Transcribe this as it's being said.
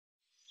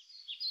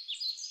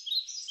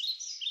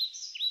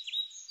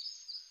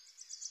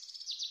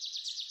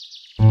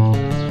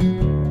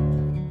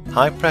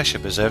High-pressure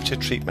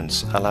preservative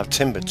treatments allow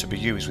timber to be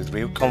used with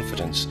real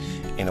confidence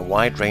in a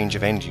wide range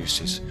of end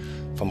uses,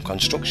 from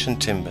construction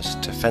timbers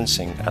to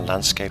fencing and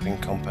landscaping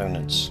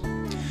components.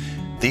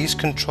 These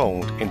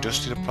controlled,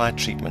 industry-applied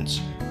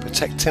treatments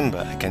protect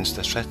timber against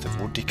the threat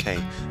of wood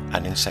decay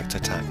and insect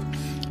attack,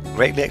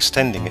 greatly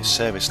extending its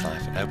service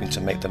life and helping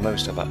to make the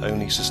most of our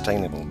only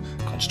sustainable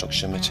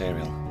construction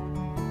material.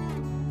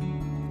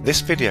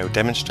 This video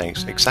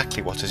demonstrates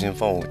exactly what is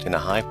involved in a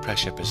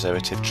high-pressure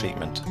preservative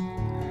treatment.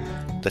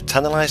 The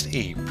Tanalised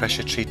E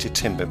pressure-treated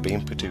timber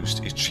being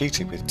produced is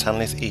treated with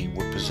Tanalised E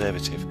wood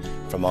preservative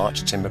from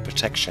Arch Timber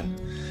Protection.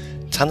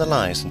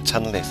 Tanalised and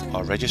Tanalised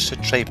are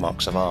registered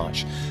trademarks of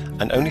Arch,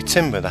 and only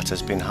timber that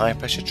has been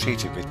high-pressure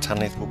treated with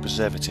Tanalised wood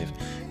preservative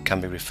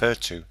can be referred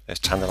to as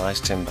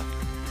Tanalised timber.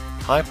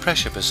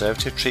 High-pressure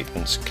preservative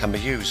treatments can be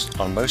used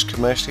on most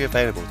commercially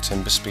available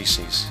timber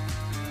species.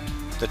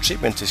 The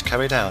treatment is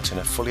carried out in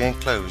a fully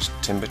enclosed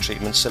timber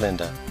treatment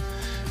cylinder.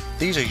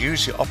 These are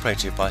usually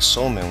operated by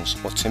sawmills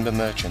or timber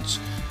merchants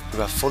who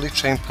have fully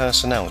trained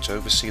personnel to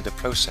oversee the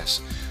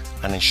process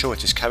and ensure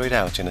it is carried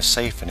out in a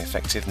safe and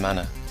effective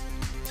manner.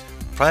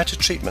 Prior to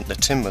treatment, the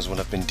timbers will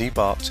have been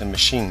debarked and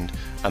machined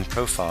and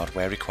profiled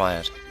where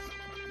required.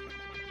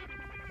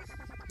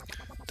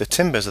 The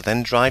timbers are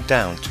then dried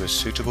down to a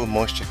suitable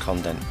moisture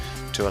content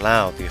to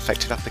allow the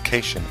effective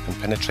application and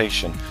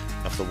penetration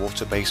of the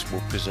water-based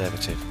wood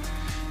preservative.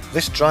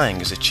 This drying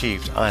is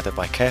achieved either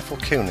by careful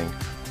kilning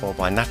or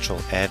by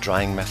natural air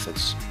drying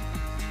methods.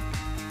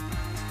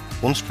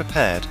 Once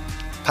prepared,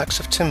 packs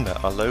of timber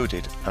are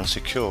loaded and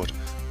secured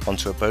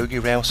onto a bogie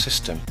rail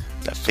system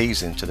that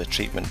feeds into the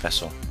treatment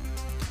vessel.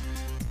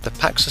 The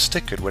packs are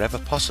stickered wherever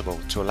possible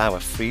to allow a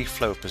free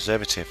flow of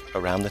preservative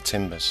around the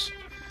timbers.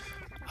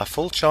 A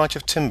full charge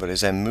of timber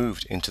is then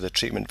moved into the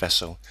treatment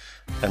vessel,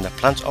 and the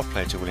plant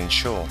operator will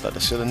ensure that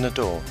the cylinder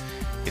door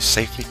is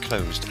safely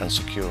closed and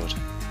secured.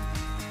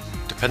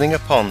 Depending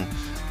upon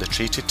the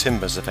treated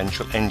timber's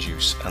eventual end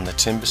use and the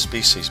timber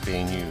species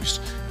being used,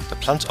 the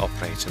plant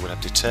operator will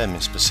have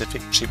determined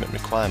specific treatment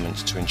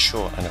requirements to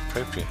ensure an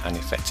appropriate and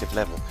effective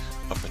level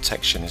of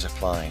protection is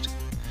applied.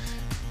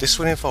 This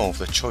will involve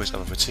the choice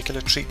of a particular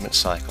treatment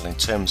cycle in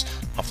terms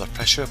of the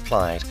pressure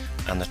applied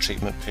and the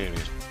treatment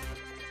period.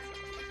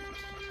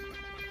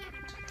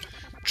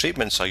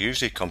 Treatments are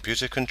usually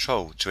computer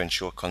controlled to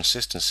ensure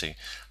consistency,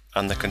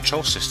 and the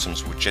control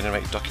systems will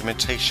generate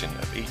documentation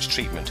of each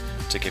treatment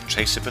to give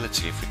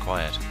traceability if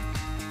required.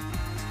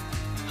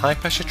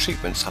 High-pressure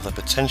treatments have the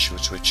potential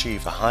to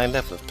achieve a high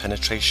level of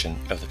penetration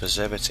of the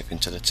preservative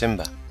into the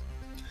timber.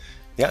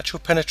 The actual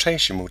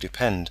penetration will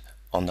depend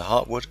on the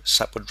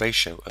heartwood-sapwood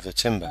ratio of the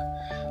timber,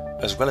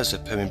 as well as the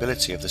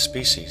permeability of the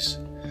species.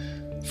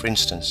 For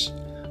instance,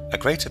 a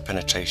greater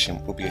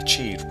penetration will be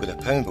achieved with a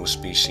permeable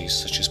species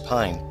such as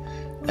pine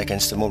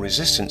against a more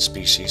resistant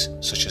species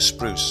such as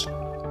spruce.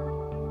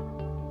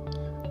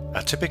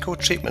 A typical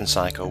treatment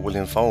cycle will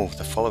involve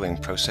the following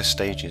process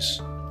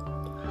stages.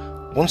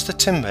 Once the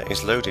timber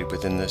is loaded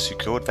within the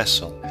secured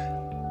vessel,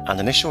 an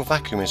initial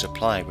vacuum is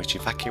applied which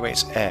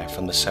evacuates air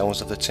from the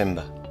cells of the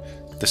timber.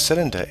 The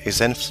cylinder is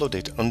then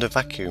flooded under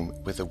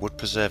vacuum with the wood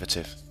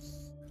preservative.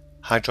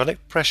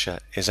 Hydraulic pressure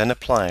is then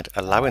applied,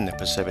 allowing the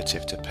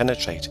preservative to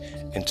penetrate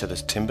into the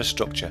timber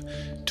structure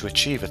to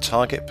achieve a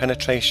target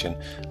penetration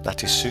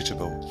that is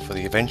suitable for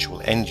the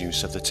eventual end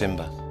use of the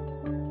timber.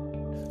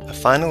 A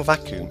final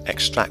vacuum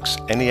extracts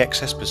any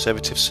excess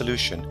preservative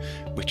solution,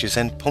 which is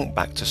then pumped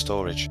back to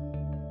storage.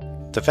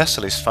 The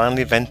vessel is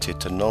finally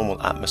vented to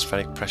normal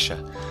atmospheric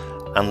pressure,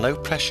 and low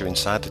pressure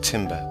inside the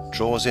timber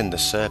draws in the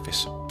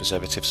surface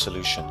preservative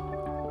solution.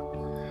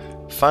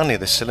 Finally,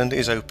 the cylinder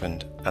is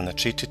opened and the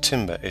treated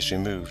timber is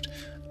removed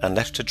and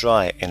left to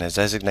dry in a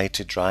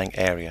designated drying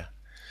area.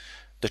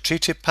 The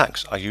treated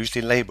packs are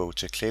usually labelled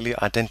to clearly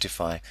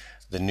identify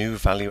the new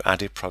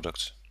value-added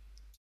product.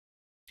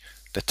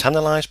 The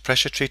Tanalised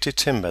pressure-treated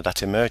timber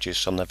that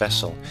emerges from the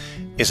vessel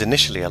is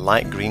initially a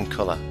light green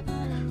colour.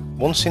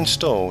 Once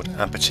installed,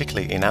 and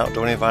particularly in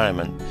outdoor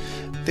environment,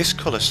 this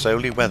colour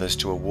slowly weathers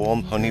to a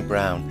warm honey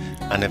brown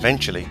and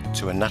eventually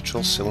to a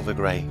natural silver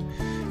grey.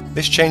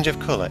 This change of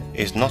colour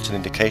is not an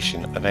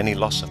indication of any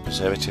loss of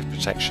preservative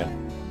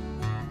protection.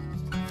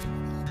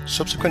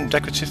 Subsequent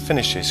decorative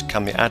finishes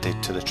can be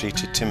added to the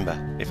treated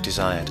timber if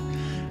desired,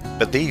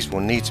 but these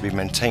will need to be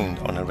maintained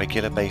on a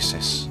regular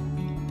basis.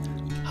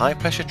 High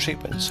pressure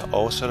treatments are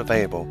also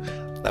available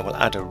that will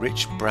add a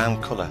rich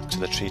brown colour to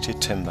the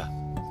treated timber.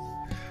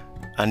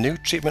 A new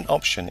treatment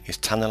option is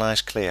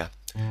Tanalised Clear,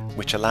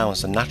 which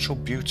allows the natural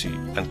beauty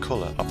and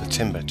colour of the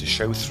timber to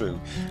show through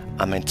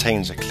and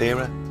maintains a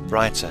clearer,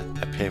 brighter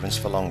appearance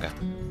for longer.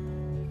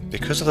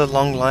 Because of the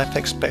long life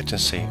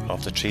expectancy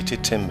of the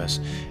treated timbers,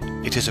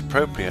 it is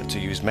appropriate to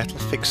use metal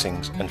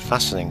fixings and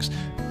fastenings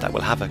that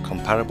will have a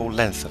comparable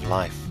length of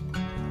life.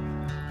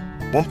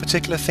 One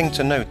particular thing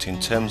to note in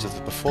terms of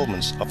the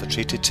performance of the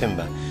treated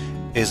timber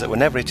is that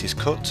whenever it is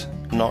cut,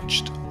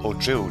 notched or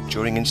drilled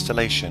during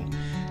installation,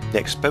 the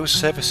exposed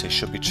surfaces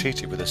should be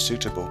treated with a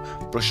suitable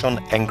brush-on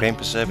end grain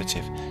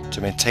preservative to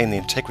maintain the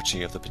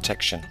integrity of the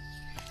protection.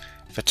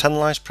 For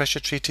Tanalised pressure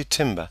treated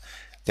timber,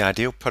 the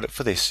ideal product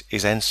for this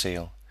is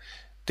N-Seal.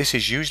 This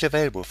is usually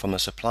available from the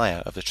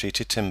supplier of the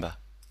treated timber.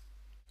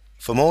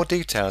 For more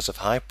details of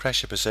high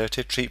pressure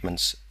preservative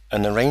treatments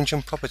and the range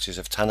and properties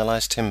of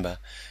Tanalised timber,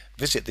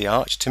 visit the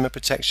Arch Timber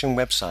Protection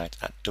website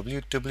at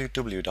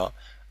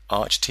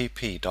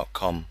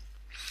www.archtp.com.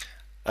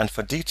 And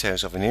for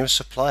details of a nearest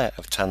supplier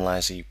of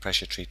Tanalised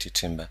pressure treated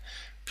timber,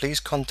 please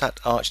contact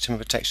Arch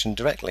Timber Protection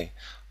directly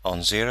on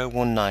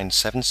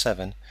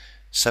 01977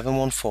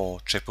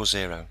 714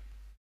 000.